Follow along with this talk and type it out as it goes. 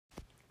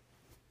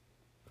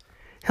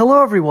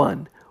Hello,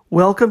 everyone.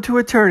 Welcome to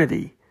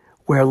Eternity,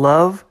 where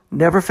love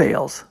never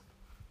fails.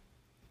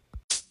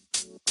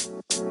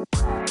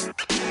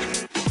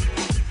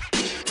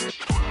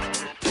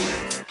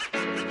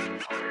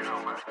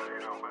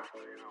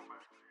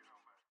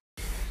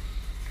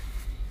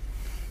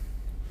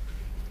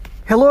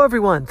 Hello,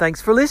 everyone.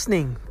 Thanks for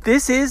listening.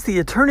 This is the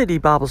Eternity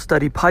Bible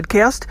Study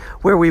Podcast,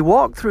 where we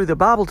walk through the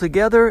Bible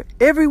together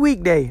every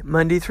weekday,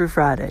 Monday through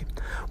Friday.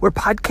 We're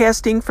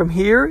podcasting from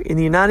here in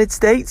the United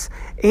States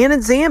and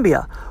in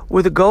Zambia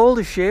with a goal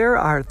to share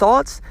our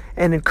thoughts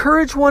and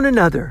encourage one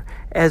another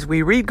as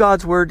we read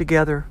God's Word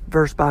together,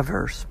 verse by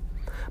verse.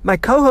 My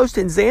co-host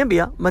in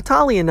Zambia,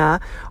 Matali, and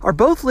I are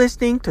both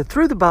listening to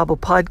Through the Bible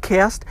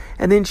podcast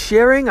and then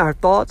sharing our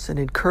thoughts and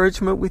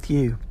encouragement with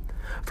you.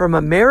 From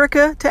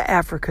America to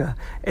Africa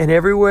and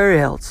everywhere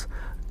else,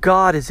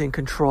 God is in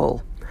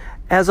control.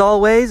 As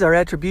always, our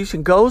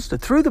attribution goes to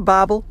Through the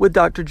Bible with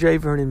Dr. J.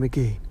 Vernon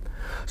McGee.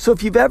 So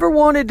if you've ever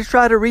wanted to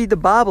try to read the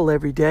Bible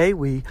every day,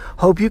 we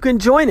hope you can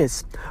join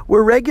us.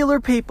 We're regular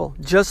people,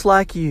 just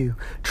like you,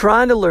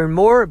 trying to learn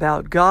more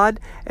about God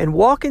and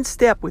walk in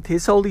step with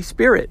His Holy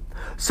Spirit.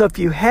 So if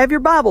you have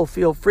your Bible,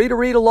 feel free to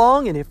read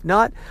along, and if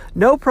not,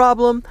 no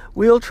problem.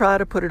 We'll try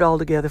to put it all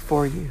together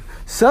for you.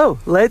 So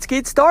let's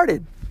get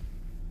started.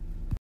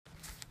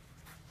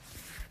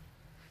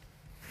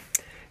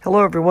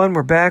 Hello, everyone.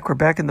 We're back. We're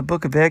back in the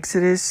book of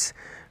Exodus.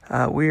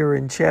 We are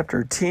in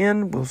chapter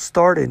 10. We'll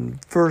start in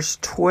verse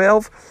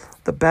 12.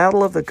 The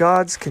battle of the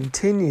gods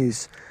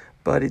continues,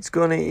 but it's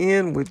going to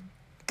end with,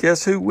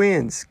 guess who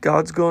wins?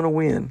 God's going to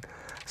win.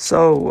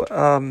 So,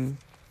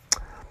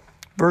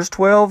 verse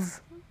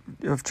 12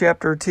 of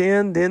chapter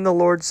 10, Then the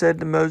Lord said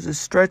to Moses,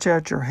 Stretch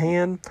out your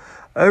hand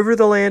over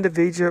the land of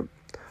Egypt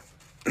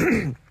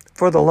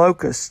for the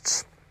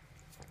locusts,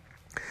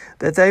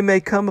 that they may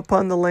come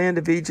upon the land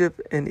of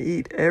Egypt and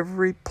eat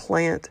every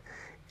plant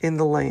in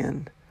the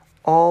land,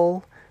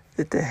 all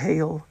that the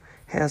hail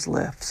has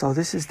left. So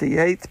this is the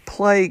 8th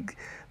plague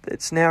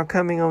that's now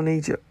coming on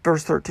Egypt.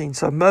 Verse 13,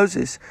 So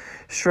Moses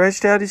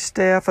stretched out his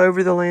staff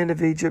over the land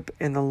of Egypt,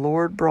 and the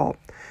Lord brought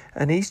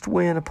an east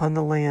wind upon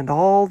the land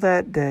all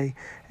that day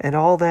and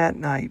all that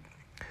night.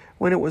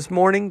 When it was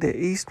morning, the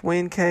east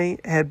wind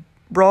had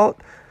brought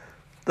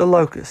the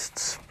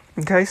locusts.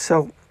 Okay,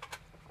 so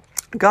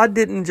God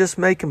didn't just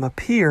make them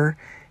appear.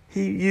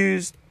 He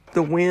used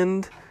the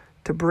wind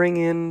to bring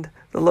in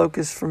the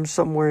locusts from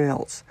somewhere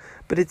else.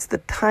 But it's the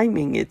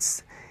timing.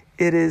 It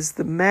is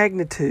the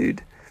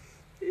magnitude,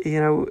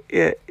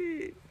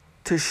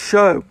 to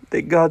show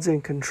that God's in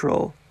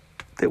control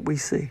that we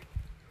see.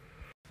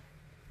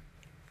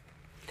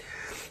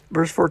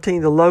 Verse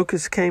 14, the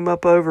locusts came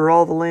up over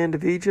all the land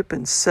of Egypt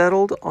and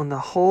settled on the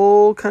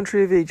whole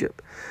country of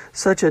Egypt.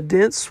 Such a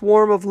dense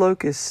swarm of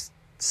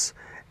locusts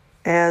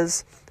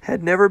as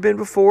had never been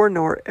before,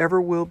 nor ever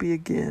will be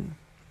again.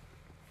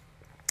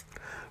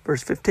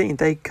 Verse 15,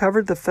 they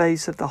covered the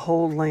face of the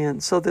whole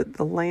land, so that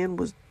the land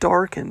was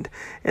darkened,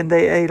 and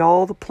they ate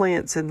all the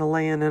plants in the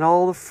land, and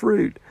all the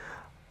fruit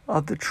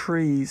of the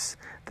trees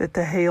that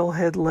the hail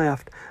had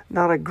left.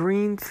 Not a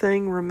green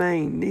thing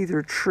remained,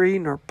 neither tree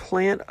nor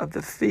plant of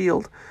the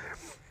field,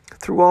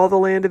 through all the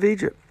land of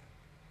Egypt.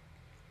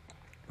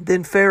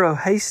 Then Pharaoh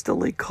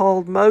hastily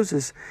called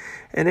Moses,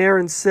 and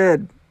Aaron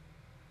said,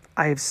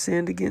 I have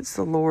sinned against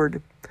the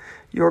Lord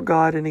your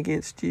God and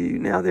against you.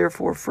 Now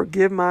therefore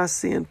forgive my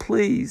sin,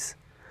 please,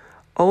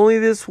 only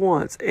this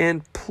once,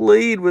 and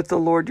plead with the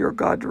Lord your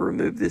God to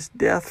remove this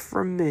death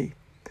from me.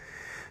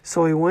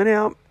 So he went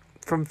out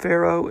from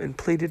Pharaoh and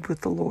pleaded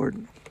with the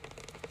Lord.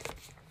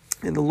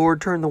 And the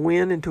Lord turned the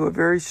wind into a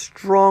very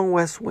strong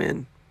west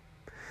wind,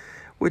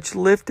 which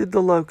lifted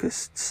the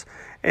locusts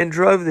and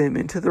drove them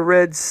into the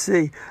Red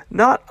Sea.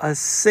 Not a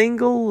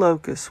single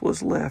locust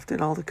was left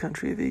in all the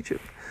country of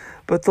Egypt.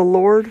 But the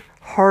Lord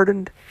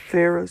hardened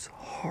Pharaoh's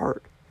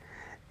heart,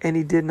 and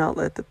he did not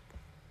let the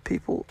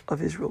people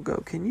of Israel go.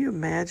 Can you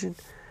imagine?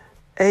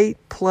 8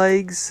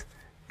 plagues,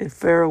 and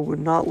Pharaoh would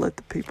not let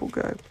the people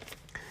go.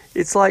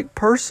 It's like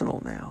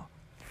personal now.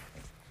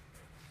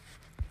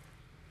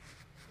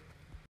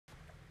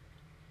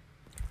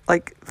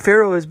 Like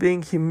Pharaoh is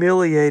being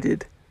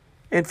humiliated,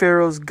 and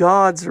Pharaoh's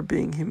gods are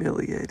being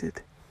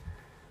humiliated.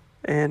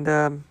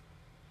 And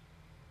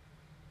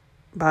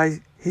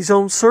by his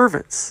own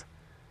servants,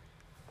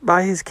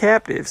 by his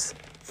captives.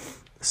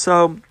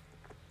 So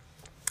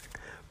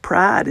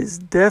pride is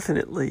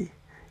definitely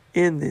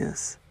in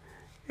this.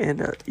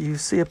 And you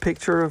see a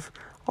picture of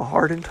a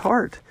hardened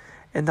heart.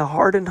 And the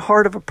hardened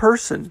heart of a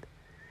person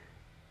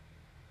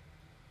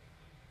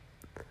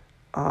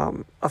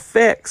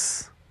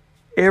affects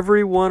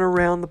everyone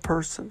around the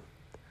person.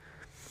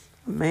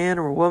 A man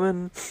or a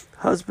woman,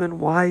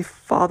 husband, wife,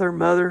 father,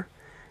 mother.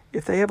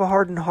 If they have a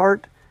hardened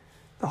heart,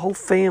 the whole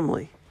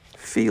family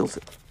feels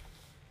it.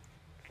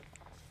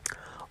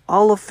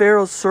 All of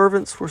Pharaoh's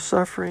servants were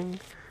suffering.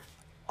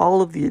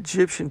 All of the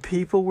Egyptian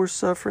people were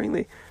suffering.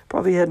 They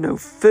probably had no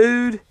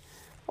food.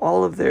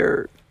 All of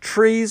their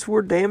trees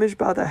were damaged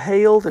by the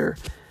hail. Their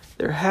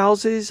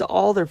houses,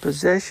 all their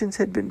possessions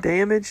had been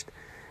damaged.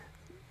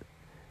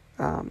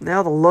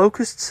 Now the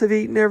locusts have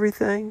eaten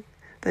everything.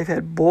 They've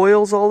had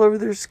boils all over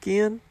their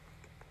skin.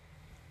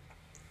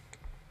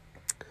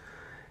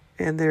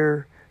 And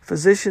their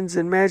physicians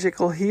and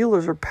magical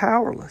healers are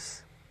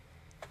powerless.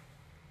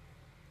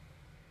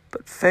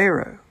 But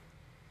Pharaoh,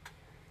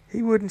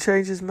 he wouldn't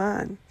change his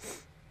mind,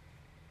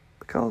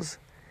 because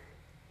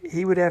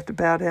he would have to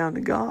bow down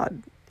to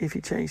God if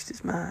he changed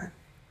his mind.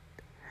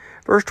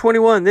 Verse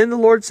 21, Then the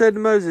Lord said to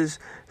Moses,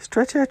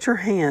 Stretch out your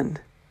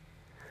hand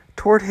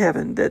toward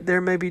heaven, that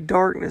there may be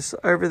darkness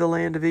over the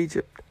land of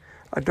Egypt,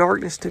 a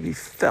darkness to be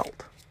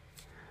felt.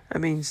 That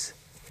means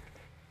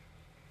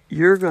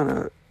you're going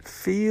to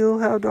feel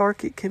how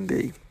dark it can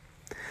be.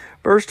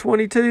 Verse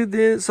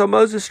 22, So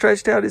Moses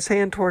stretched out his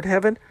hand toward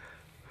heaven,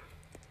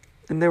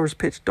 and there was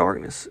pitch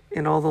darkness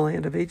in all the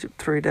land of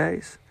Egypt 3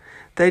 days.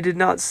 They did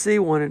not see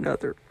one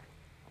another,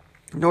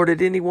 nor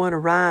did anyone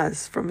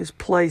arise from his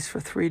place for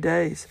 3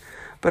 days.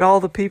 But all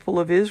the people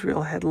of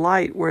Israel had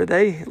light where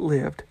they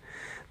lived.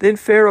 Then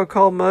Pharaoh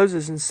called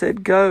Moses and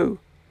said, Go,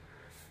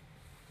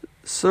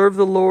 serve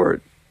the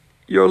Lord.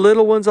 Your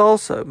little ones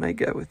also may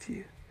go with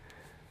you.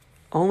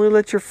 Only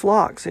let your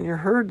flocks and your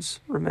herds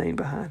remain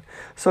behind.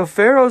 So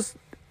Pharaoh's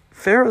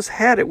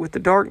had it with the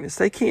darkness.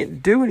 They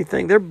can't do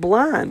anything. They're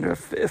blind.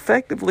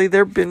 Effectively,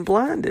 they've been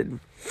blinded.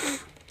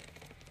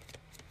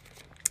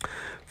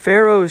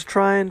 Pharaoh is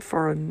trying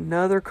for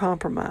another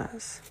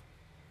compromise.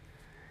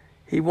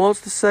 He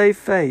wants to save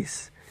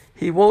face.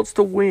 He wants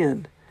to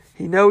win.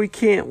 He knows he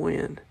can't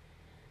win.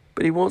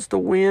 But he wants to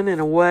win in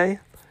a way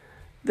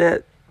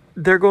that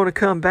they're going to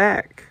come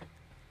back.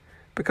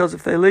 Because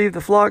if they leave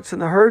the flocks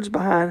and the herds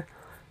behind,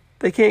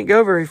 they can't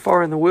go very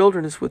far in the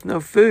wilderness with no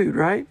food,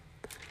 right?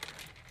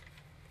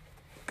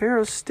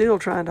 Pharaoh's still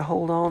trying to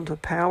hold on to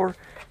power,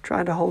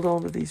 trying to hold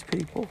on to these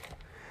people.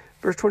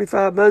 Verse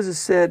 25, Moses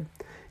said,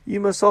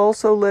 You must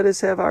also let us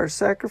have our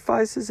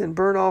sacrifices and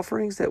burnt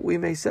offerings, that we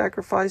may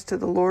sacrifice to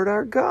the Lord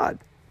our God.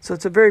 So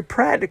it's a very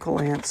practical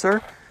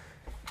answer.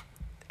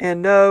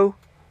 And no,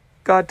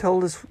 God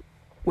told us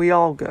we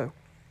all go.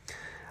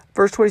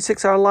 Verse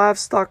 26, Our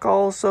livestock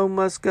also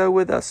must go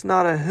with us.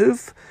 Not a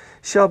hoof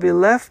shall be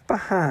left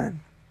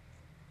behind.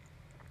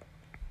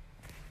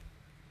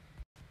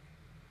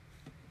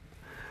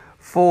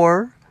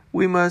 For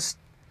we must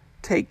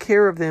take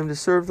care of them to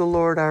serve the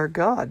Lord our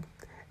God.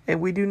 And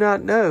we do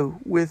not know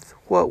with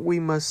what we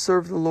must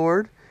serve the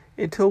Lord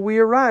until we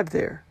arrive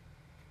there.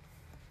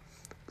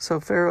 So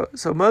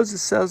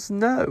Moses says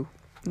no.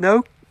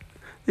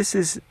 This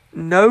is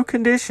no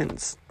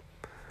conditions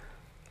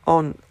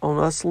on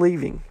us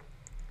leaving.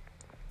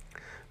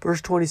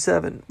 Verse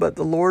 27, But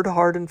the Lord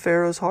hardened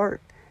Pharaoh's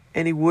heart,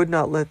 and he would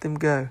not let them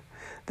go.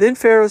 Then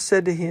Pharaoh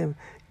said to him,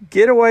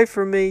 Get away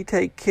from me,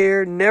 take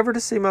care never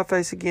to see my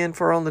face again,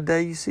 for on the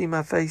day you see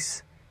my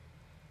face,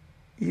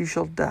 you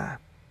shall die.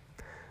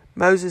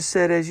 Moses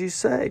said, As you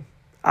say,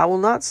 I will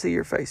not see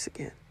your face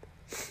again.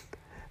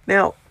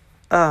 Now,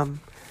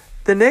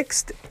 the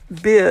next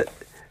bit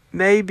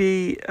may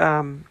be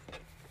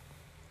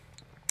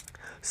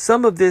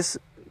some of this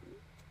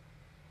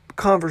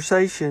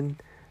conversation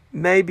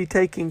may be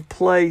taking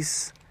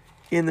place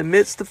in the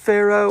midst of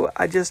Pharaoh.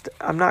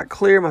 I'm not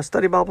clear. My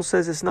study Bible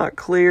says it's not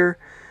clear.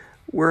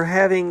 We're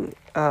having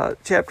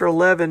chapter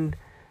 11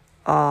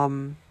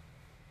 some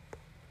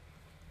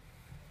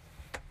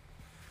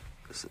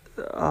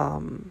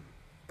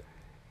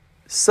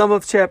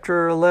of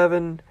chapter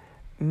 11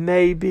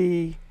 may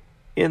be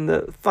in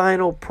the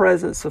final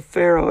presence of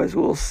Pharaoh, as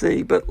we'll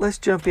see. But let's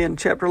jump in.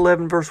 Chapter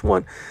 11, verse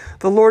 1.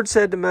 The Lord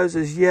said to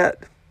Moses,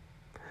 Yet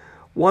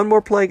one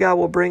more plague I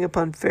will bring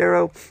upon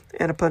Pharaoh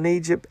and upon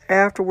Egypt.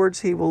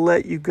 Afterwards he will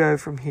let you go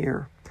from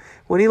here.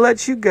 When he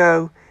lets you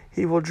go,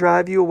 he will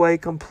drive you away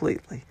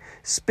completely.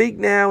 Speak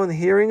now in the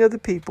hearing of the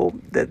people,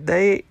 that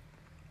they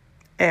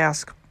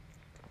ask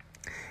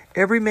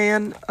every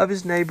man of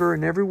his neighbor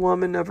and every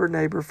woman of her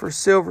neighbor for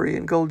silver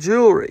and gold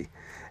jewelry.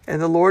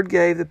 And the Lord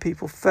gave the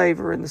people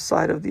favor in the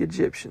sight of the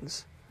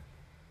Egyptians.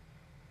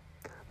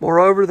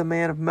 Moreover, the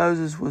man of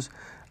Moses was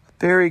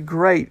very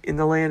great in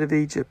the land of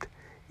Egypt,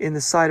 in the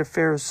sight of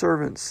Pharaoh's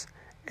servants,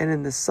 and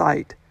in the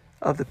sight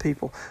of the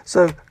people.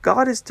 So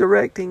God is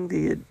directing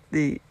the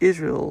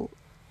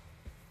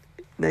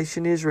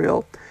nation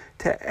Israel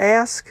to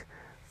ask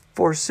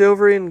for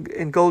silver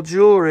and gold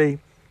jewelry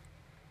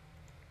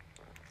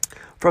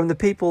from the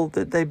people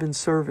that they've been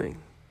serving.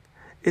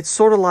 It's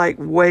sort of like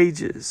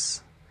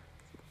wages,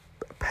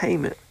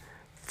 payment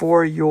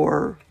for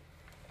your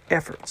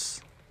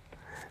efforts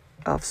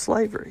of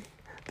slavery.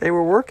 They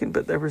were working,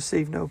 but they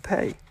received no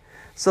pay.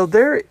 So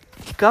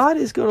God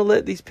is going to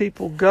let these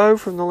people go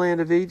from the land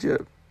of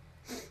Egypt.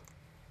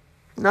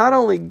 Not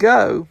only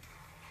go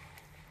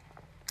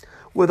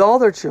with all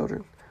their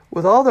children,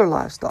 with all their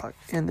livestock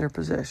and their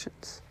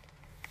possessions,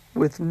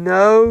 with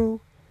no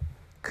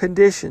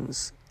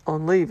conditions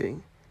on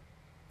leaving,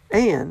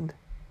 and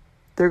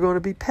they're going to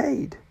be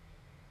paid.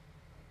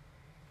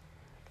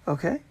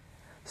 Okay?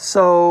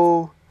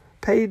 So,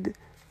 paid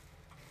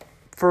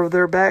for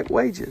their back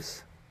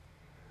wages.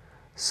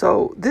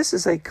 So, this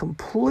is a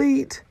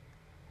complete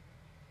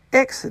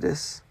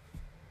exodus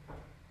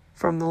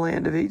from the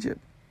land of Egypt.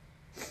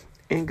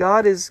 And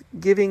God is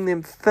giving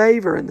them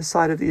favor in the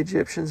sight of the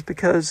Egyptians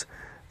because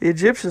the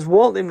Egyptians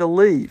want them to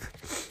leave.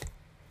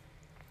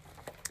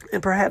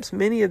 And perhaps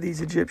many of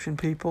these Egyptian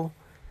people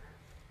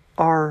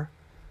are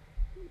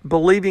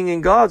believing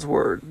in God's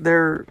word.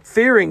 They're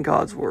fearing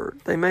God's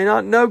word. They may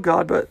not know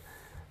God, but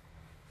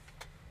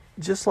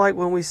just like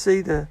when we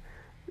see the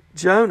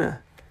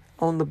Jonah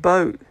on the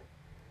boat,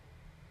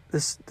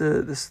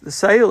 the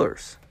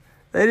sailors,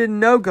 they didn't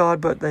know God,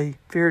 but they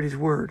feared his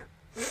word.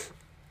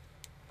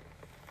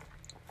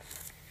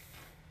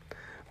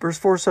 Verse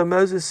 4, so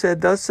Moses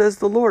said, thus says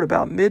the Lord,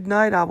 about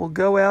midnight I will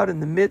go out in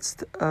the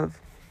midst of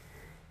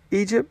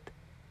Egypt,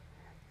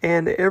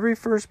 and every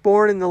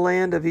firstborn in the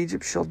land of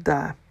Egypt shall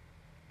die.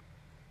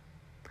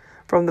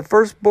 From the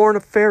firstborn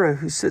of Pharaoh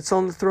who sits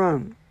on the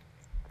throne,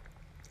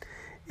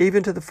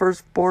 even to the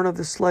firstborn of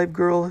the slave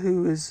girl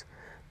who is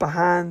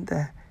behind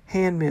the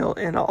handmill,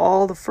 and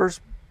all the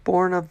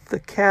firstborn of the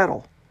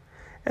cattle.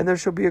 And there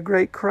shall be a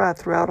great cry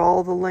throughout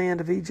all the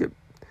land of Egypt,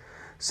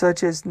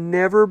 such as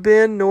never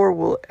been nor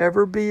will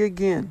ever be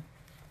again.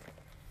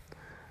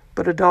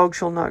 But a dog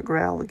shall not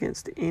growl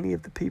against any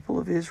of the people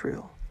of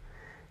Israel,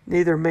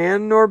 neither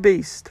man nor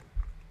beast,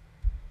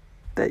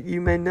 that you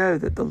may know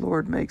that the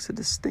Lord makes a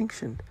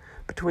distinction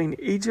between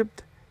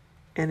Egypt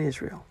and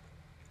Israel.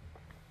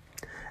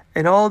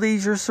 And all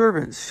these your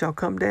servants shall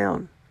come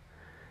down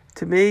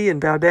to me and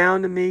bow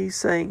down to me,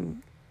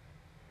 saying,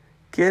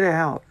 get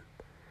out,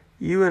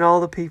 you and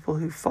all the people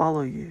who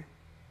follow you.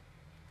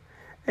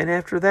 And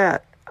after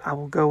that I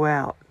will go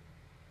out.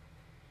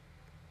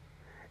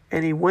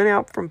 And he went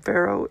out from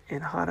Pharaoh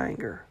in hot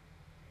anger.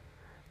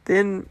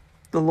 Then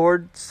the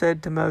Lord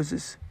said to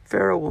Moses,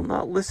 Pharaoh will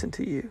not listen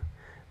to you,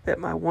 that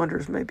my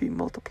wonders may be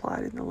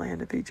multiplied in the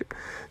land of Egypt.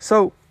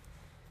 So,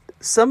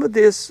 some of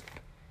this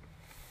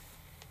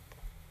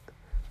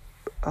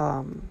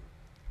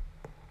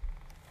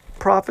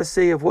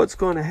prophecy of what's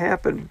going to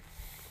happen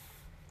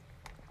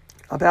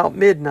about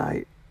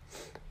midnight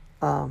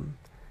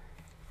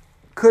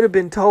could have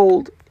been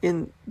told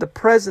in the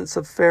presence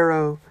of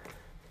Pharaoh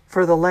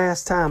for the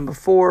last time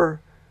before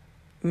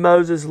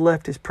Moses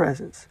left his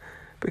presence.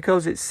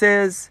 Because it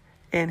says,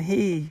 and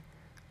he,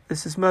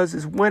 this is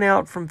Moses, went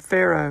out from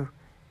Pharaoh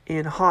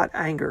in hot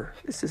anger.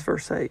 This is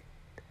verse 8.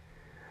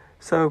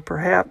 So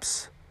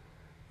perhaps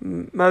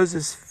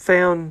Moses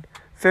found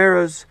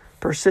Pharaoh's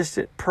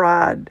persistent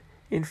pride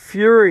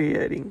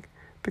infuriating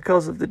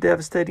because of the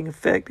devastating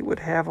effect it would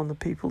have on the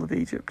people of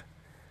Egypt.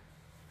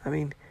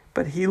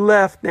 But he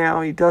left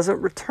now. He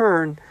doesn't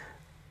return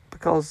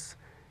because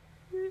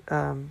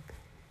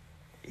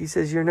he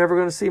says, you're never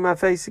going to see my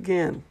face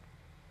again.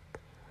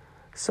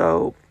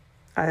 So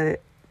I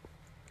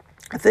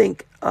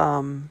think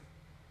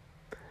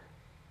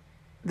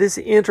this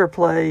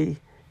interplay,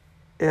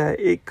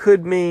 it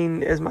could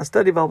mean, as my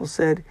study Bible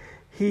said,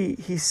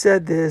 he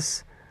said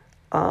this,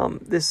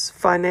 this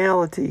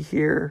finality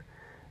here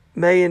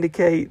may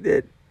indicate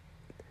that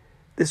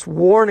this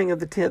warning of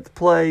the 10th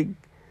plague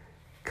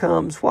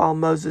comes while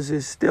Moses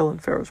is still in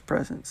Pharaoh's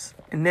presence.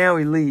 And now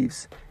he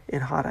leaves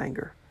in hot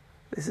anger.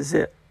 This is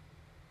it.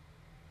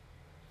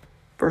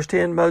 Verse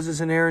 10, Moses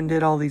and Aaron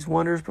did all these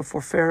wonders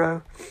before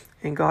Pharaoh,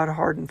 and God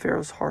hardened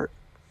Pharaoh's heart.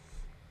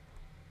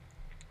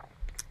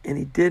 And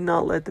he did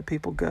not let the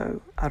people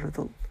go out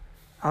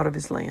of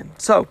his land.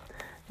 So,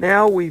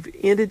 now we've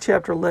ended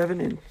chapter 11,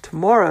 and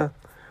tomorrow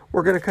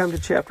we're going to come to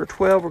chapter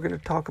 12. We're going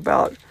to talk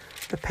about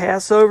the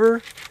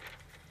Passover.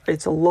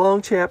 It's a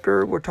long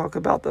chapter. We're talking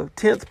about the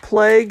 10th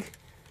plague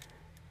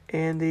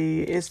and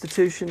the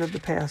institution of the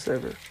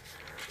Passover.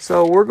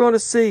 So we're going to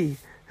see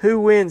who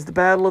wins the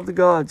battle of the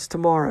gods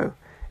tomorrow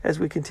as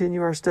we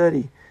continue our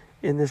study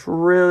in this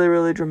really,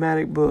 really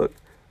dramatic book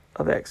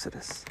of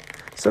Exodus.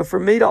 So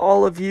from me to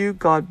all of you,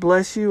 God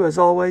bless you. As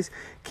always,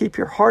 keep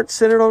your heart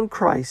centered on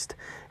Christ.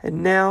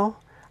 And now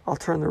I'll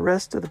turn the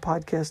rest of the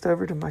podcast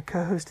over to my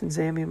co-host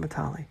Nzami and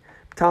Matali.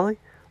 Matali,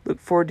 look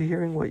forward to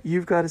hearing what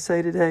you've got to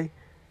say today.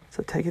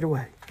 So take it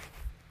away.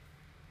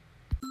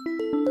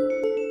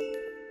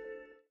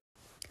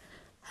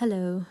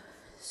 Hello.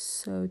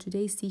 So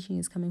today's teaching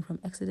is coming from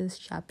Exodus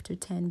chapter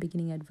 10,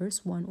 beginning at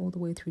verse 1 all the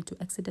way through to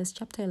Exodus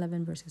chapter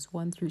 11, verses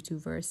 1 through to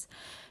verse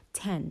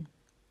 10.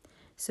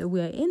 So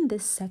we are in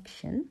this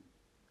section.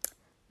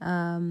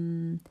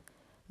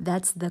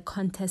 That's the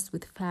contest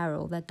with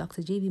Pharaoh that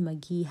Dr. J.B.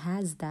 McGee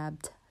has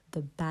dubbed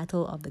the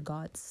battle of the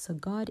gods. So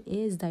God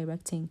is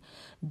directing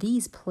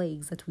these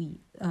plagues that we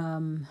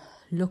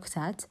looked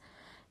at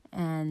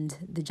and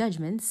the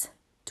judgments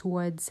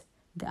towards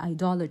the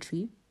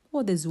idolatry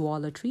or the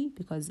zoolatry,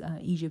 because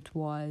Egypt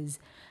was,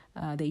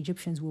 the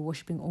Egyptians were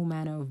worshipping all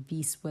manner of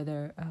beasts,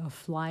 whether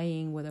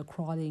flying, whether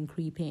crawling,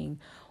 creeping,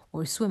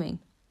 or swimming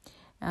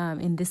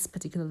in this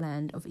particular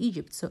land of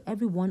Egypt. So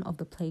every one of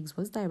the plagues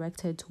was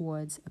directed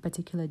towards a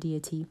particular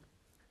deity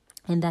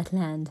in that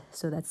land.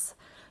 So that's,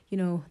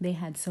 they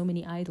had so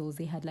many idols.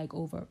 They had like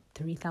over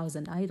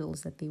 3,000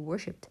 idols that they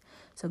worshipped.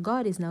 So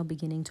God is now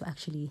beginning to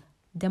actually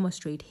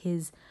demonstrate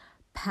his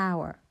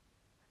power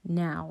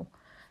now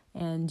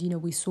And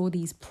we saw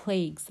these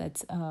plagues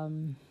that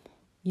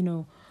you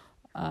know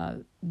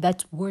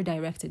that were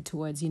directed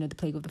towards the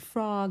plague of the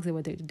frogs. They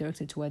were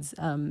directed towards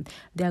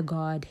their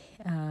god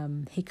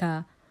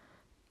Hika.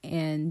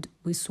 And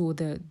we saw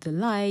the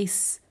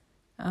lice.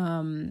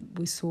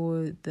 We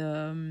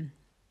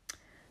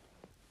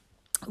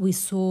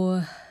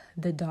saw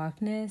the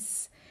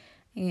darkness,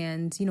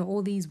 and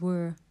all these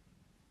were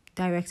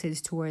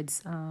directed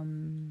towards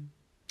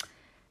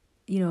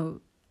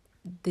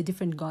the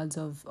different gods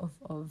of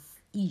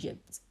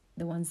Egypt,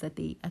 the ones that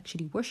they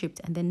actually worshipped.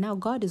 And then now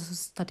God is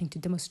starting to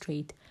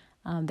demonstrate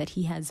that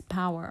he has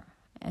power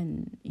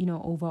and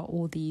over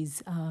all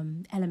these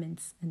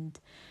elements and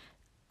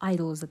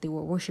idols that they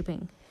were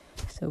worshipping.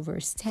 So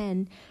verse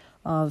 10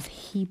 of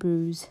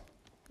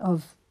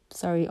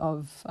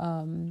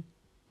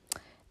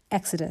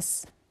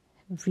Exodus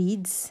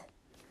reads,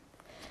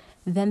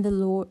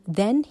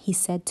 Then he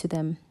said to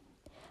them,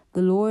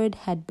 the Lord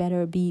had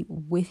better be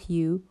with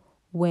you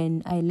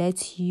when I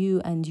let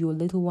you and your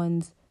little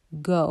ones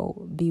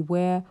go.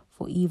 Beware,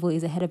 for evil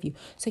is ahead of you.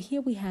 So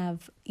here we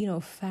have,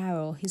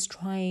 Pharaoh. He's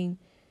trying,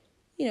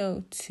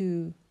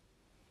 to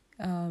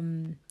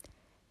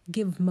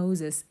give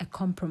Moses a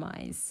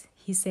compromise.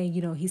 He's saying,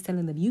 he's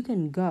telling them, you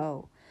can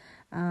go,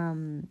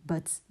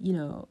 but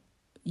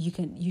you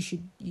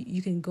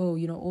can go.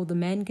 All the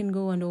men can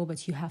go and all,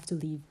 but you have to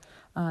leave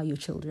your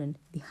children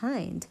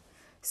behind.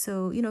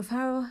 So,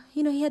 Pharaoh,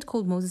 he had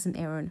called Moses and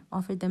Aaron,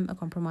 offered them a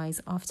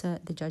compromise after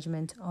the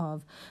judgment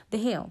of the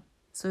hail.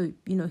 So,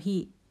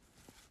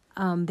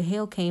 the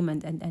hail came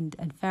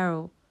and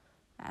Pharaoh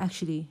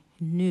actually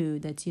knew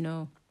that,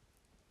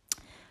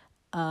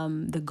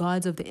 the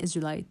God of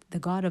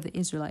the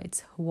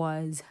Israelites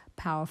was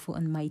powerful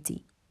and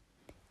mighty.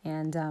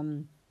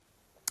 And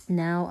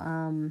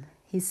now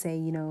he's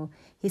saying,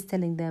 he's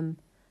telling them,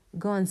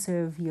 go and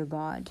serve your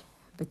God,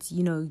 but,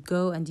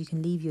 go and you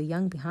can leave your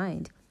young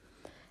behind.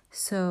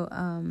 So,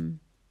 and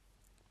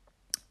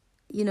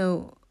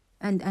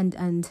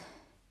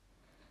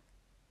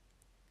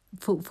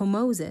for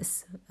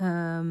Moses,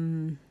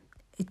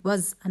 it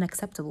was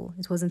unacceptable.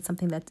 It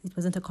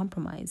wasn't a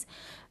compromise.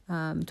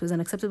 It was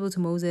unacceptable to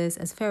Moses,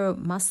 as Pharaoh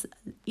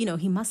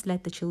he must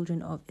let the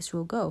children of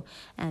Israel go,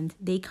 and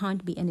they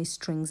can't be any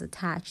strings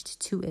attached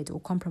to it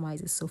or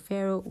compromises. So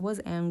Pharaoh was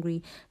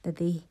angry that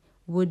they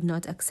would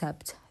not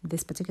accept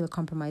this particular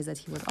compromise that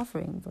he was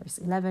offering. Verse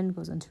 11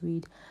 goes on to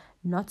read,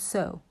 not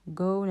so.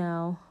 Go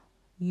now,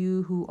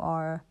 you who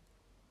are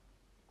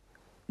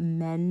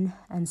men,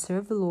 and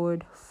serve the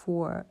Lord,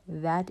 for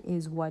that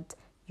is what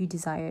you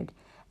desired.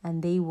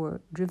 And they were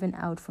driven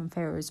out from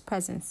Pharaoh's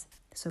presence.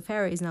 So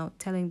Pharaoh is now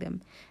telling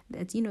them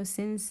that,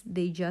 since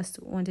they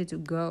just wanted to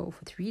go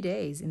for 3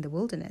 days in the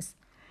wilderness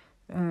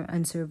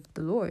and serve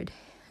the Lord,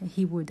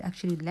 he would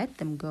actually let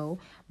them go,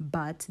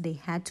 but they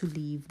had to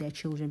leave their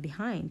children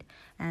behind.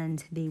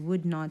 And they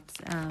would not,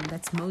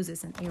 that's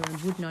Moses and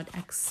Aaron, would not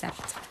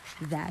accept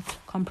that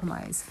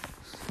compromise.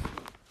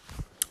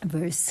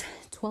 Verse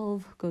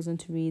 12 goes on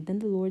to read, Then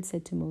the Lord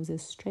said to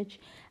Moses, stretch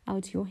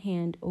out your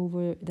hand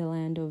over the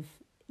land of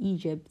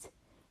Egypt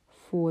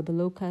for the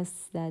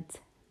locusts that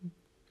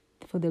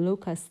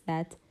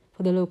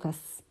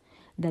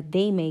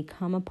they may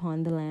come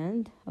upon the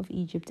land of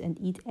Egypt and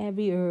eat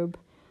every herb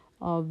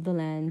of the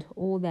land,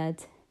 all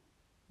that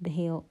the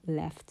hail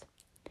left.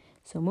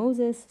 So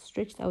Moses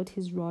stretched out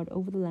his rod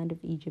over the land of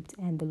Egypt,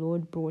 and the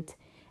Lord brought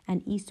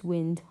an east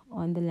wind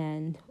on the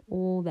land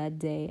all that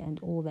day and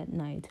all that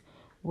night.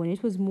 When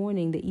it was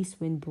morning, the east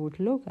wind brought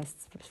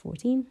locusts. Verse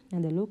 14,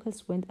 and the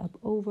locusts went up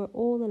over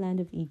all the land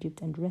of Egypt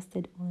and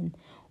rested on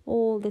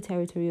all the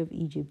territory of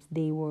Egypt.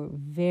 They were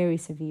very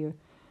severe.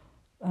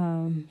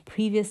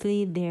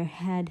 Previously, there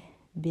had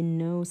been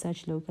no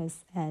such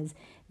locusts as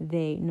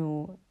they,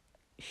 nor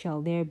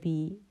shall there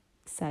be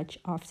such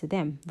after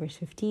them. Verse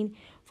 15,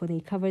 for they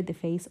covered the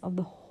face of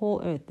the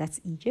whole earth,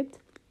 that's Egypt,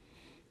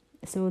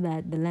 so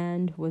that the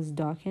land was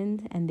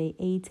darkened, and they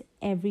ate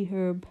every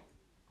herb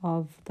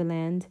of the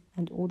land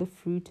and all the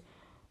fruit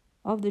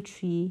of the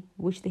tree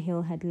which the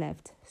hill had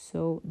left.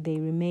 So they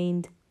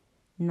remained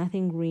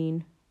nothing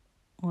green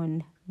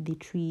on the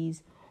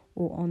trees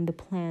or on the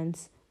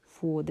plants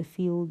for the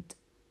field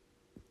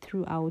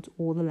throughout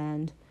all the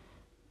land,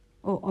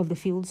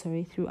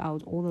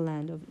 throughout all the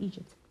land of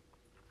Egypt.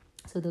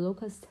 So the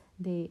locusts,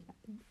 they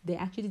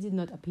actually did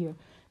not appear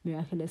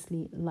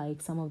miraculously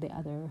like some of the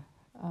other,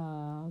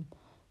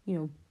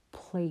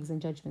 plagues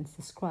and judgments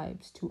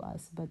described to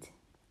us, but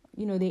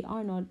they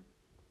are not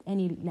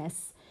any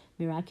less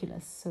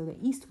miraculous. So the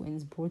east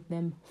winds brought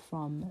them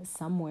from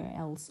somewhere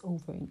else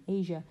over in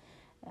Asia.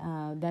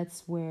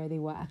 That's where they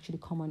were actually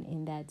common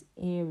in that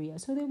area.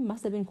 So they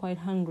must have been quite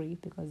hungry,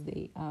 because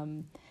they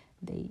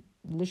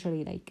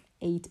literally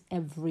ate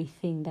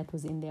everything that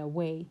was in their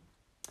way.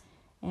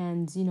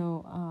 And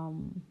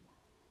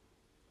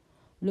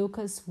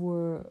locusts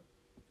were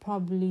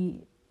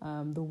probably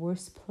the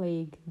worst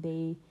plague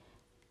they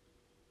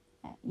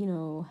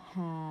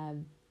have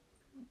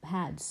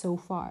had so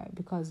far,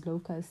 because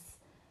locusts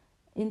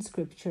in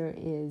scripture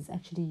is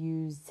actually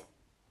used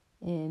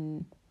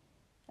in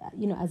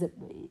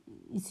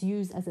it's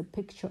used as a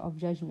picture of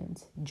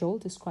judgment. Joel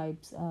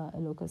describes a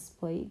locust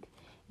plague,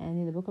 and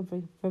in the book of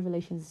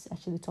Revelations, it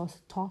actually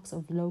talks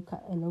of a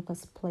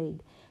locust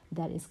plague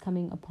that is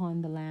coming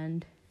upon the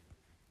land.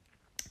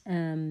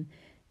 And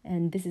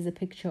this is a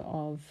picture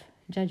of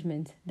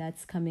judgment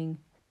that's coming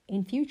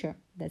in future.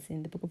 That's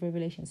in the book of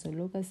Revelation. So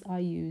locusts are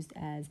used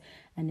as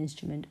an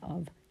instrument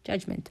of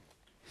judgment.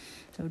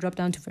 So drop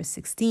down to verse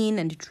 16,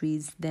 and it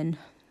reads, Then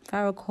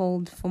Pharaoh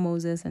called for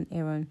Moses and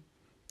Aaron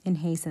in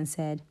haste and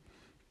said,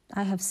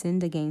 I have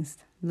sinned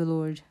against the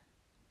Lord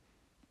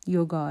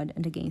your God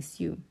and against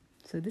you.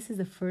 So this is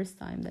the first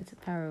time that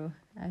Pharaoh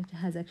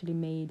has actually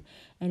made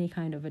any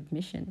kind of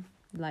admission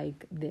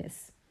like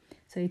this.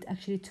 So it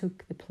actually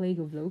took the plague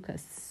of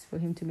locusts for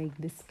him to make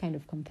this kind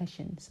of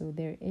confession. So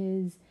there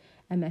is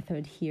a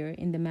method here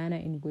in the manner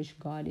in which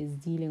God is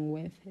dealing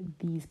with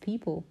these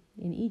people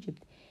in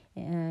Egypt,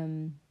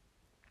 and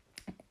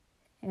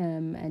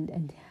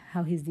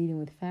how he's dealing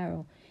with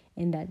Pharaoh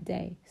in that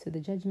day. So the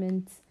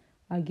judgments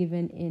are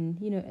given in,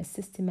 a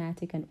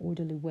systematic and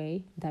orderly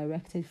way,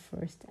 directed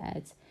first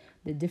at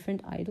the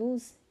different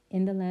idols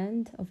in the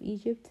land of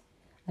Egypt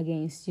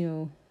against,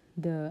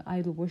 the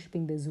idol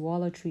worshipping, the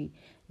zoology.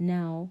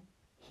 Now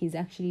he's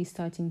actually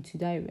starting to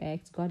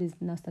direct, God is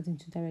now starting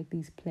to direct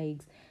these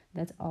plagues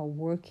that are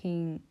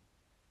working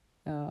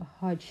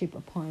hardship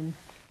upon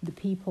the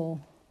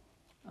people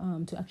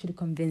to actually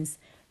convince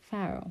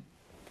Pharaoh.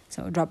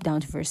 So drop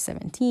down to verse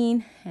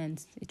 17,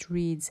 and it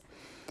reads,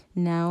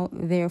 Now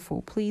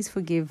therefore please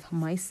forgive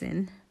my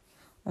sin,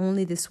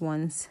 only this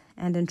once,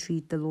 and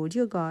entreat the Lord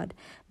your God,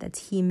 that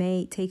he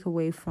may take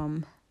away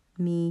from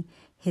me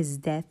his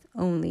death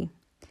only.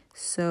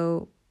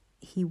 So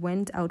he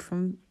went out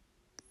from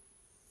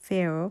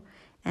Pharaoh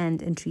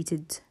and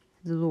entreated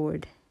the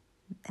Lord.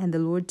 And the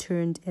Lord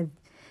turned a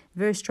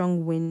very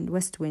strong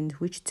west wind,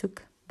 which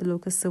took the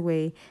locusts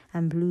away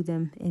and blew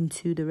them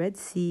into the Red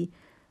Sea.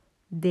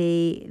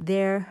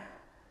 There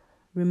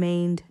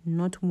remained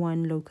not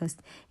one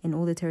locust in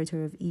all the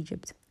territory of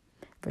Egypt.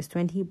 Verse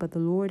 20, But the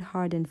Lord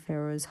hardened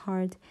Pharaoh's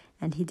heart,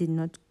 and he did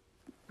not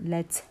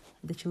let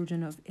the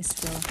children of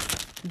Israel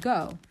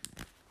go.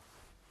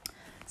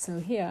 So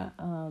here,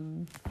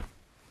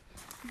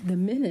 the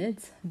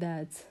minute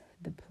that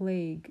the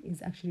plague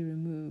is actually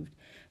removed,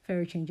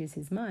 Pharaoh changes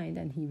his mind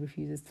and he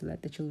refuses to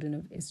let the children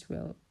of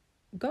Israel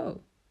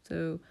go.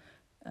 So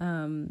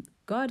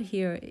God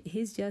here,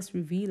 he's just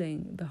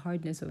revealing the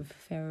hardness of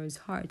Pharaoh's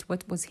heart.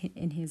 What was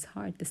in his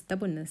heart? The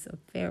stubbornness of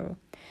Pharaoh.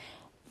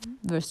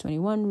 Verse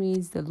 21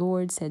 reads, The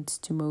Lord said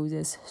to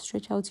Moses,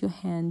 Stretch out your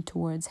hand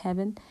towards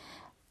heaven,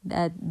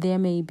 that there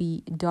may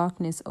be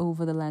darkness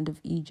over the land of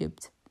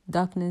Egypt,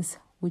 darkness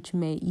which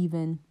may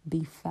even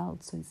be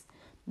felt. So it's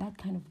that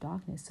kind of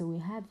darkness. So we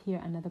have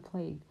here another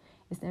plague.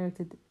 It's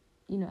directed,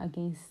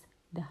 against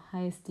the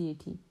highest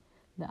deity,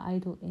 the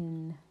idol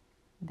in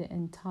the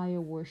entire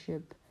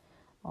worship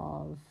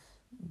of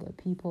the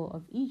people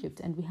of Egypt.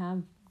 And we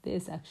have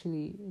this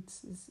actually,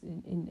 it's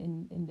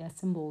in their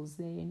symbols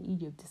there in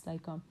Egypt. It's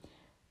like a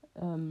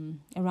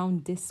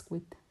round disc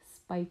with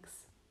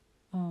spikes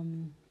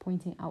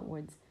pointing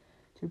outwards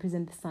to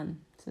represent the sun.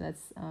 So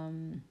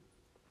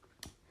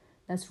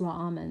that's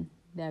Ra-Amen,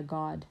 their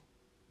god.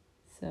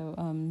 So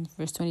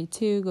verse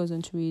 22 goes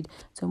on to read,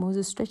 So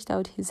Moses stretched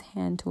out his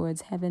hand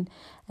towards heaven,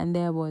 and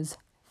there was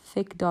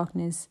thick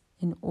darkness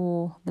in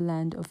all the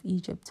land of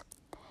Egypt.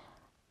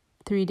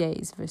 3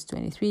 days, verse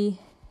 23,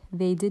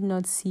 they did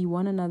not see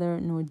one another,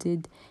 nor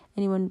did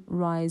anyone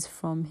rise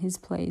from his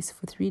place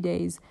for 3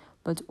 days,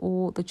 but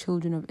all the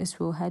children of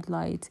Israel had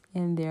light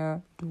in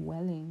their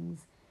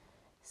dwellings.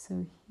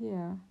 So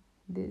here,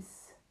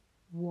 this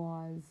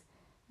was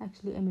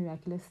actually a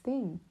miraculous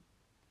thing.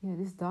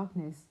 This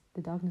darkness,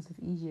 the darkness of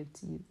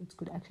Egypt, it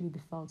could actually be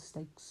felt. It's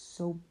like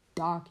so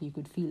dark, you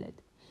could feel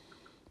it.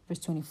 Verse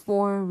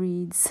 24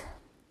 reads,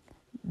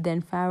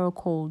 Then Pharaoh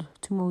called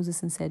to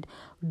Moses and said,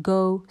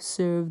 Go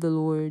serve the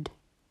Lord.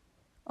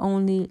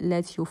 Only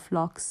let your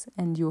flocks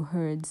and your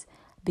herds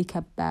be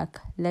kept back.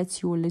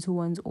 Let your little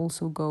ones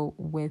also go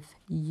with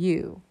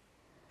you.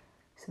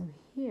 So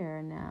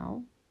here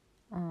now,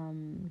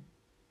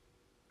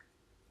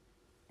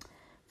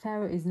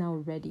 Pharaoh is now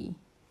ready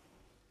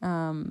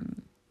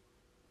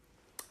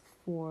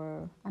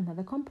for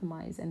another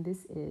compromise, and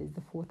this is the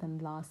fourth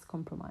and last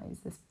compromise,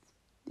 this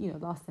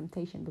last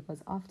temptation,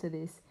 because after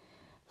this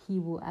he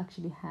will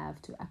actually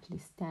have to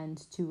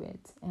stand to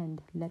it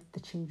and let the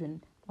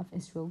children of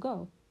Israel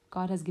go.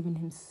 God has given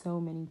him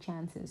so many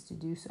chances to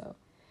do so.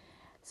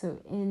 So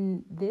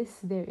in this,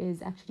 there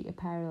is actually a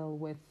parallel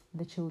with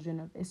the children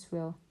of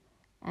Israel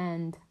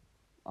and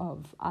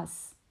of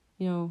us,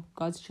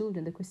 God's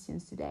children, the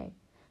Christians today.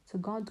 So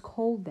God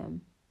called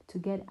them to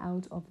get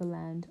out of the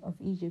land of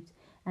Egypt,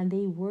 and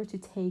they were to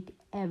take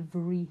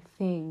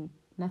everything.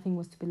 Nothing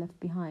was to be left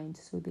behind.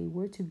 So they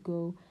were to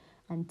go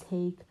and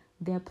take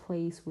their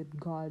place with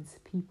God's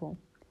people.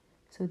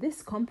 So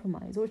this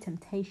compromise or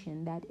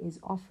temptation that is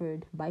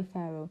offered by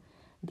Pharaoh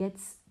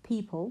gets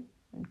people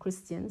and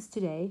Christians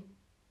today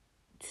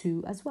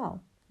to as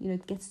well.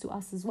 It gets to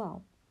us as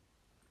well.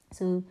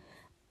 So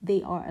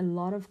they are a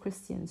lot of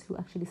Christians who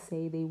actually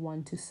say they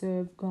want to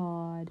serve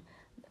God,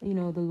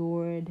 the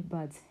Lord,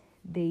 but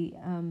they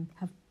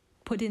have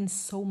put in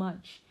so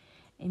much,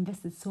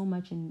 invested so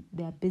much in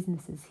their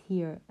businesses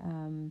here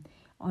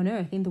on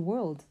earth, in the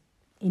world,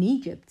 in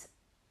Egypt,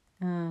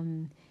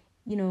 you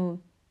know,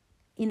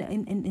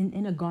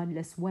 in a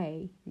godless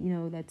way,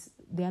 that's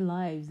their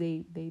lives.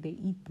 They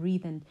eat,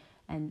 breathe,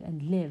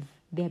 and live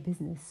their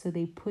business. So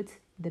they put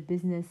the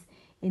business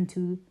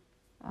into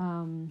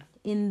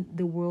in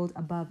the world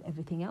above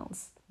everything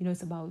else.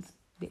 It's about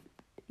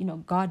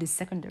God is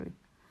secondary.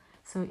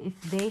 So if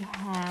they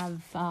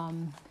have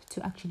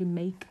to actually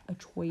make a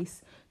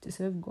choice to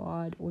serve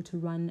God or to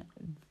run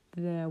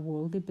their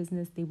worldly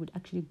business, they would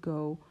actually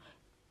go,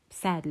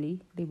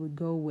 sadly, they would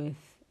go with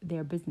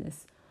their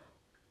business.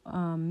 They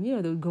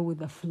would go with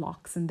the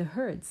flocks and the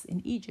herds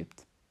in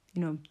Egypt.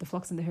 The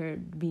flocks and the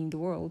herd being the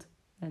world,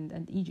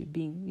 and Egypt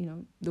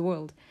being, the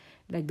world,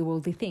 like the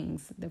worldly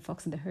things. The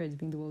flocks and the herds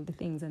being the worldly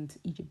things, and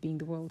Egypt being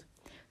the world.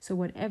 So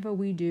whatever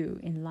we do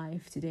in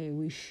life today,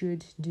 we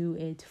should do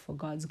it for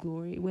God's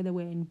glory. Whether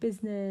we're in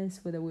business,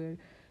 whether we're,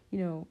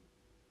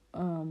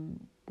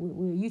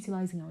 we're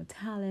utilizing our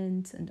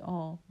talent and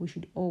all, we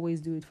should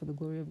always do it for the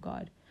glory of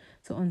God.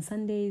 So on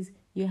Sundays,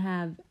 we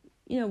have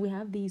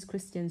these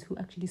Christians who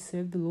actually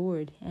serve the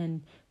Lord,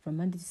 and from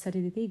Monday to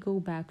Saturday, they go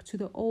back to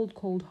the old,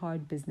 cold,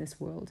 hard business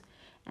world,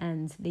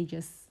 and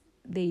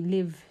they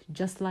live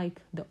just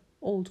like the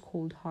old,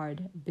 cold,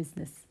 hard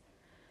business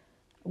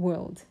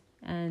world.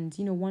 And,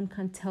 one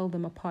can't tell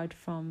them apart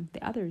from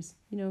the others.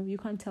 You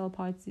can't tell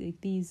apart like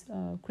these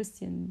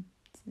Christians,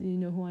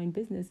 who are in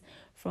business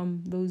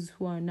from those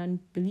who are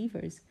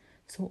non-believers.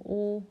 So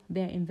all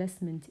their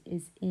investment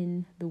is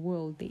in the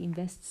world. They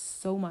invest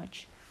so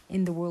much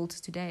in the world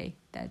today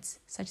that's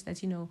such that,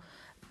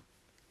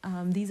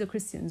 these are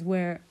Christians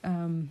where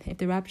if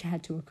the rapture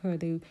had to occur,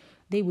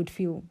 they would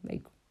feel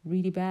like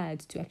really bad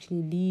to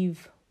actually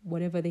leave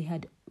whatever they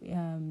had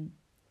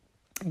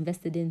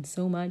invested in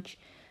so much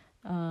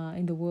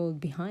in the world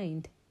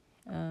behind,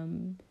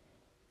 and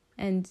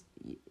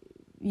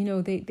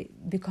they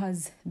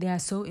because they are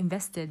so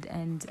invested,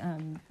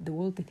 and the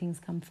worldly things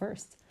come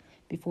first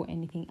before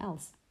anything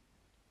else.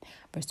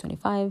 Verse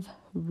 25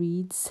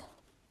 reads,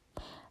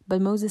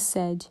 "But Moses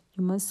said,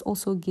 'You must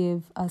also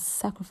give us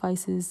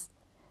sacrifices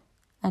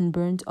and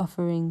burnt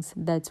offerings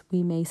that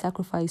we may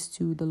sacrifice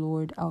to the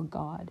Lord our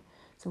God.'"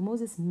 So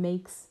Moses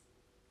makes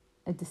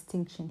a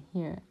distinction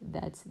here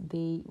that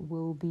there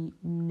will be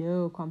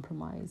no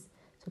compromise.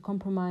 So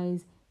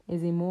compromise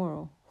is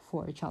immoral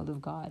for a child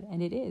of God,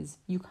 and it is.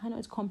 You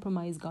cannot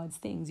compromise God's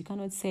things. You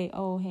cannot say,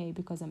 "Oh, hey,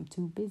 because I'm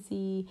too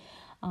busy,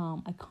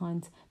 I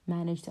can't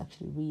manage to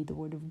actually read the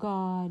Word of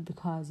God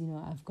because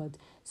I've got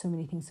so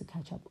many things to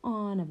catch up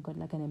on. I've got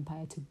like an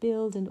empire to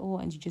build and all,"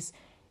 and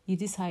you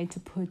decide to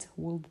put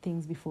world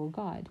things before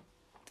God.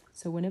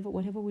 So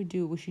whatever we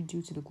do, we should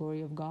do to the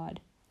glory of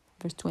God.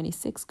 Verse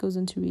 26 goes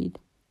on to read,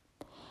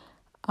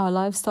 "Our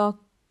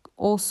livestock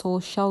also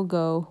shall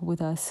go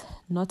with us;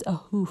 not a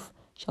hoof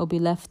shall be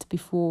left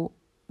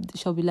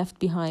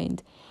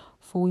behind.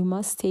 For we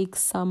must take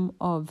some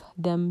of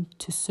them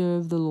to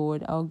serve the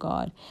Lord our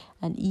God,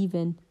 and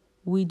even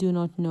we do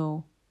not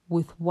know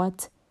with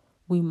what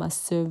we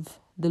must serve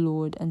the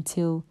Lord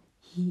until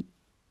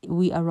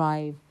we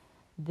arrive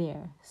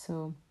there."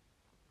 So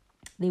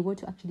they were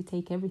to actually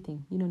take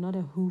everything. Not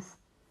a hoof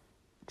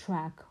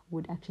track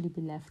would actually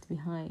be left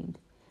behind.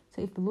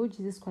 So if the Lord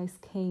Jesus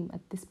Christ came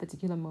at this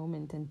particular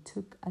moment and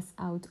took us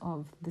out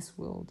of this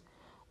world,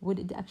 would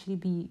it actually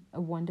be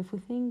a wonderful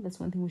thing? That's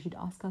one thing we should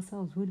ask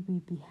ourselves. Would we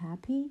be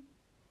happy?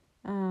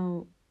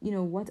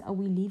 What are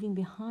we leaving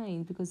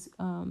behind? Because,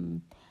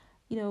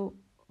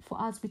 for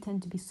us, we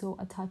tend to be so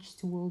attached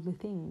to worldly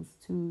things,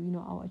 to,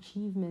 our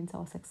achievements,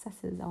 our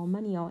successes, our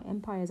money, our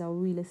empires, our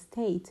real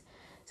estate.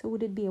 So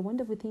would it be a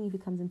wonderful thing if he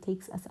comes and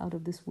takes us out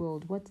of this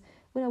world? What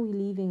are we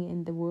leaving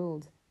in the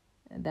world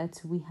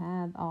that we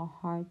have our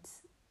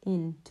hearts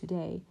in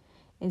today?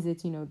 Is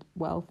it,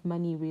 wealth,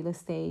 money, real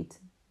estate,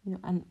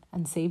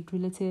 unsaved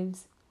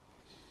relatives?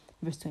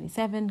 Verse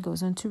 27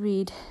 goes on to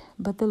read,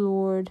 "But the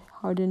Lord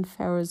hardened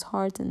Pharaoh's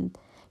heart, and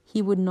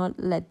he would not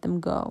let them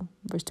go."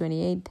 Verse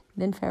 28,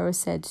 "Then Pharaoh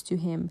said to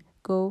him,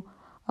 'Go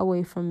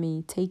away from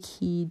me, take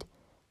heed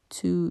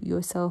to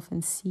yourself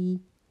and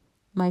see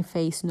my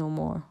face no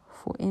more.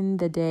 For in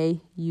the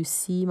day you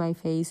see my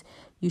face,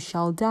 you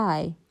shall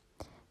die.'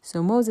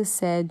 So Moses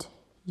said,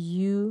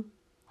 'You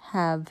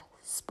have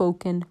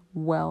spoken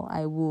well.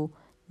 I will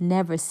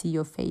never see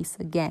your face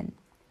again.'"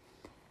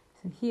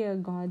 So here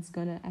God's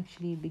gonna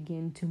actually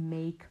begin to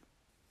make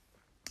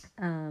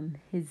Pharaoh,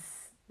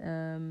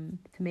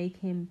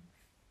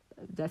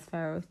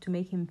 to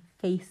make him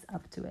face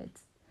up to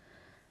it,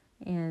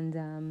 and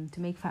to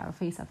make Pharaoh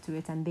face up to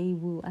it, and they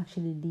will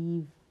actually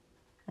leave.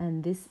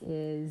 And this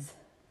is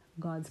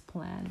God's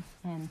plan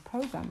and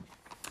program.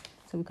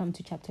 So we come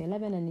to chapter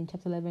 11, and in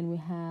chapter 11 we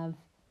have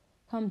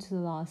come to the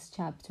last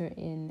chapter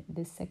in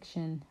this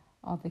section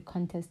of the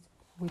contest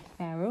with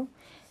Pharaoh,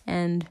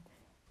 and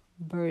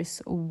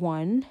verse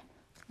 1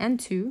 and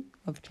 2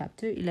 of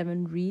chapter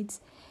 11 reads,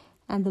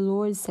 "And the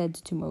Lord said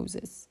to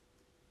Moses,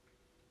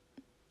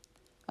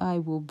 I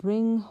will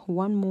bring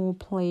one more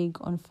plague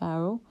on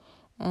Pharaoh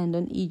and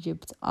on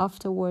Egypt.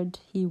 Afterward,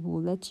 he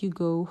will let you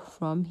go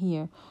from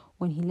here.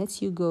 When he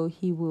lets you go,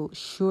 he will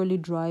surely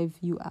drive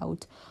you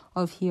out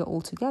of here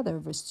altogether."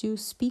 Verse 2,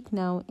 "Speak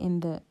now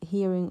in the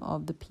hearing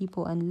of the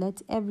people, and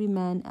let every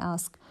man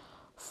ask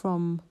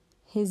from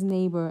his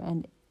neighbor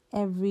and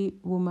every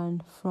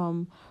woman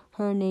from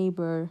her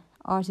neighbor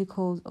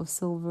articles of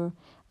silver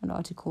and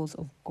articles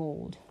of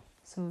gold."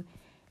 So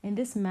in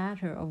this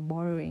matter of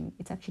borrowing,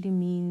 it actually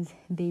means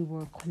they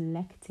were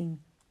collecting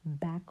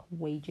back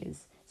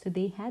wages. So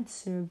they had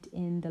served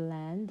in the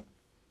land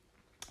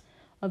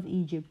of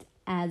Egypt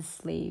as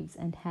slaves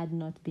and had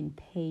not been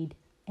paid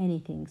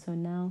anything. So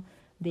now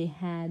they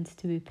had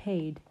to be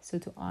paid. So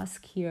to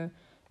ask here,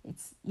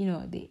 it's,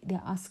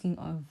 they're asking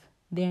of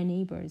their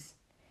neighbors.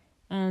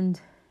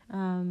 And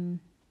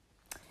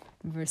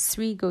verse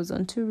 3 goes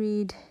on to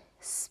read,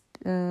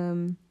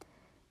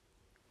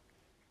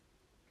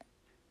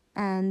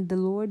 "And the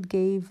Lord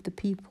gave the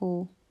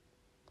people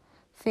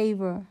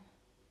favor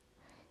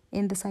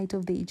in the sight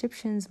of the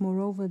Egyptians.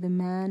 Moreover, the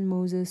man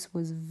Moses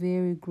was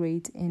very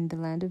great in the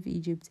land of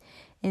Egypt,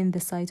 in the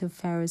sight of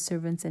Pharaoh's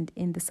servants and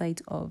in the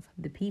sight of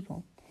the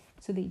people."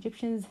 So the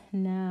Egyptians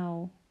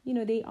now,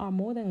 they are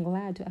more than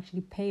glad to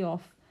actually pay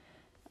off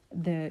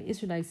the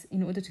Israelites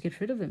in order to get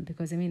rid of them,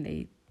 because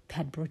they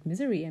had brought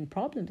misery and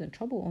problems and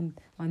trouble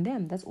on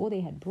them. That's all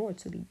they had brought,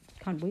 so they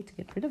can't wait to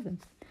get rid of them.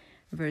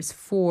 Verse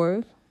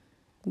 4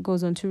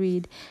 goes on to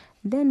read,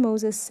 "Then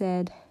Moses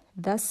said,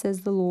 Thus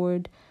says the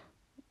Lord,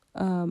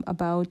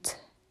 about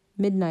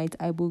midnight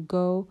I will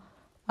go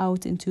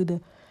out into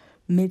the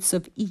midst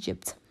of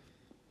Egypt,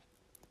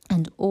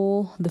 and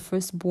all the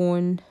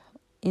firstborn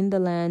in the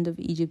land of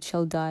Egypt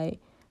shall die,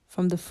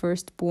 from the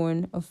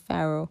firstborn of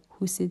Pharaoh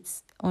who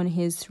sits on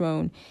his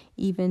throne,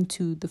 even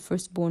to the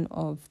firstborn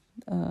of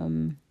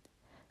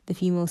the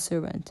female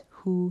servant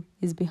who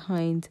is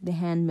behind the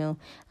handmill,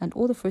 and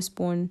all the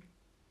firstborn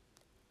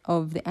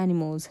of the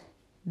animals.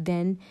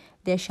 Then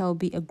there shall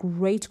be a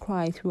great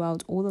cry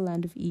throughout all the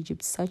land of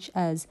Egypt, such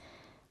as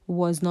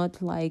was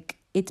not like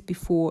it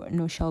before,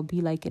 nor shall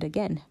be like it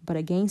again. But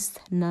against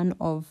none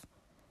of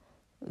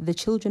the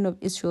children of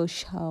Israel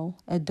shall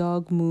a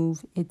dog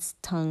move its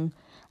tongue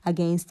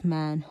against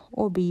man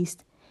or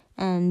beast.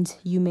 And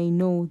you may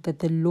know that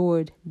the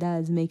Lord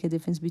does make a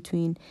difference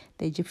between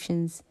the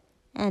Egyptians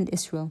and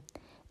Israel.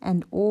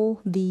 And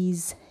all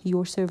these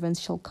your servants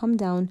shall come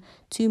down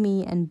to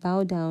me and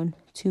bow down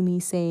to me,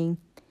 saying,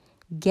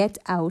 Get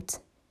out,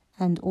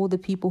 and all the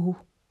people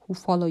who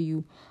follow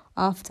you.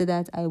 After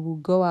that I will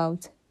go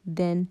out."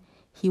 Then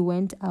he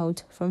went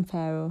out from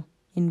Pharaoh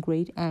in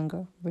great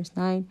anger. Verse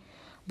 9,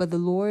 "But the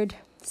Lord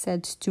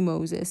said to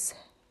Moses,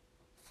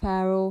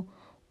 Pharaoh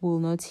will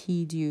not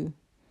heed you,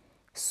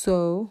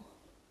 so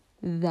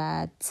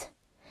that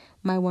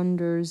my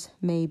wonders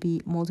may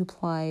be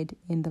multiplied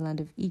in the land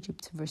of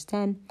Egypt." Verse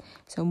 10,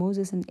 "So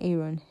Moses and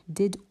Aaron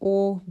did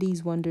all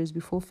these wonders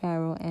before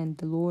Pharaoh, and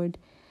the Lord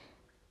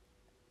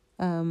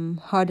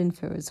hardened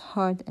Pharaoh's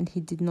heart, and he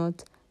did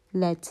not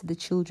let the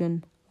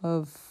children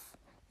of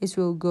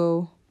Israel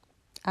go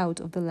out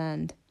of the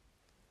land."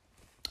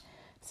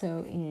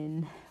 So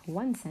in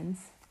one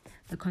sense,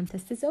 the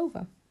contest is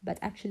over, but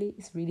actually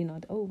it's really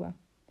not over,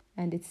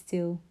 and it's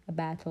still a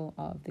battle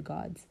of the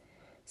gods.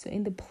 So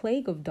in the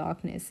plague of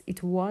darkness,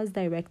 it was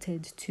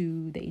directed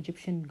to the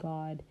Egyptian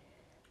god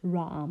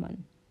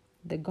Ra-Aman.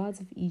 The gods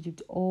of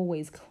Egypt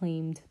always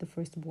claimed the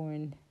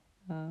firstborn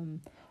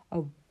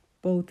of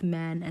both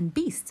man and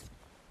beast.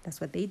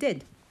 That's what they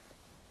did.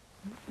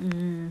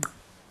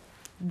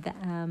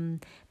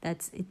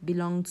 That's it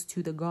belongs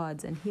to the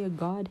gods, and here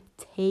God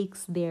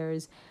takes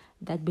theirs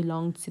that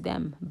belongs to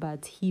them,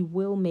 but he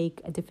will make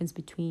a difference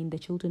between the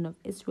children of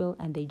Israel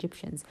and the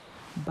Egyptians.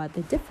 But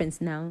the difference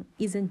now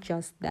isn't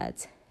just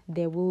that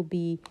there will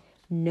be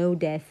no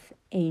death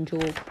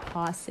angel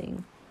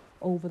passing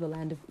over the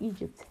land of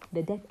Egypt.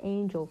 The death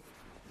angel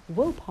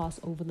will pass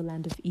over the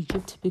land of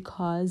Egypt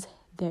because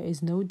there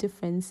is no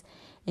difference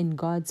in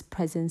God's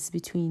presence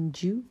between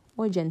Jew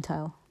or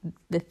Gentile.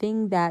 The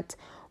thing that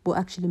will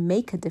actually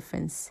make a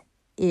difference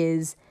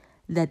is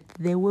that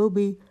there will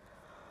be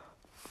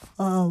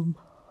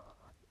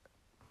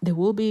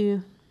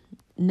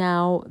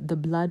now the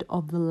blood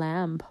of the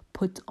lamb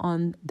put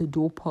on the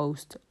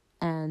doorpost,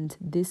 and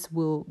this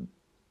will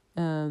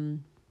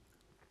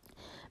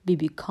be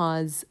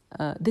because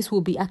this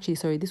will be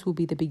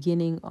the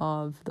beginning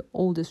of the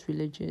oldest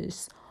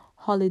religious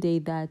holiday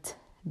that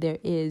there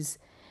is,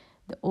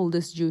 the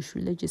oldest Jewish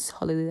religious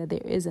holiday that there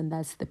is, and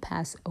that's the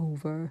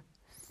Passover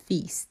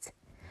feast.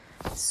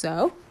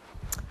 So,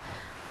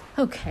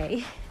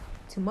 okay,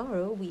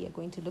 tomorrow we are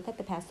going to look at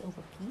the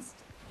Passover feast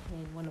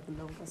in one of the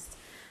longest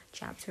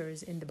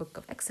chapters in the book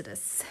of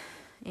Exodus,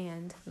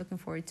 and looking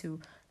forward to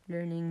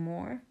learning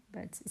more.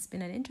 But it's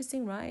been an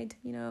interesting ride,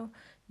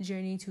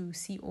 journey to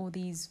see all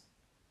these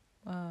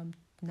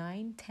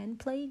 9-10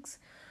 plagues,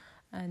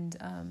 and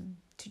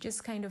to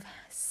just kind of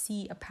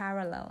see a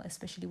parallel,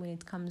 especially when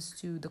it comes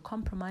to the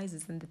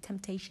compromises and the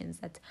temptations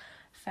that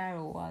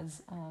Pharaoh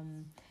was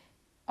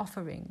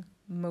offering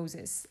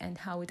Moses, and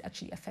how it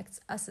actually affects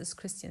us as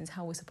Christians,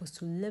 how we're supposed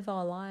to live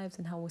our lives,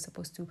 and how we're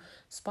supposed to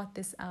spot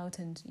this out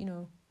and,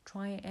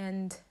 try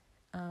and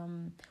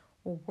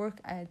or work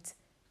at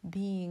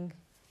being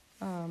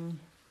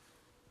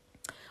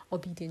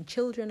obedient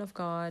children of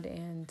God,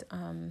 and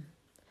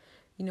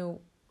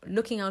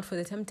looking out for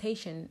the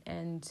temptation,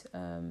 and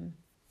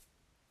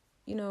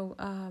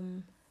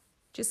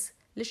just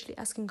literally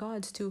asking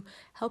God to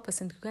help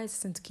us and guide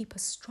us and to keep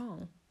us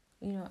strong,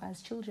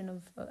 as children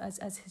of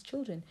as his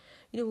children.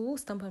 We will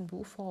stumble and we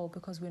will fall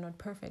because we're not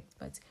perfect,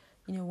 but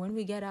when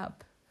we get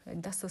up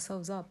and dust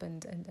ourselves up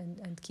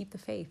and keep the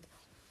faith,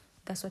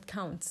 that's what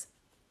counts.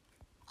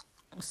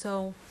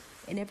 So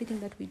in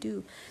everything that we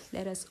do,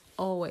 let us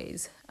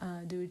always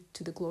do it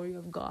to the glory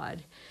of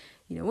God.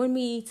 When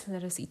we eat,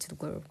 let us eat to the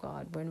glory of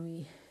God. When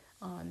we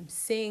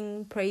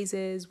sing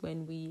praises,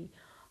 when we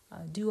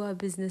do our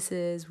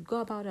businesses, we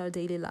go about our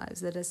daily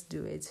lives, let us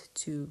do it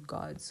to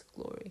God's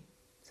glory.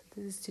 So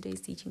this is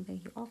today's teaching.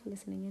 Thank you all for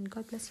listening, and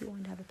God bless you all,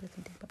 and have a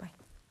pleasant day.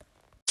 Bye-bye.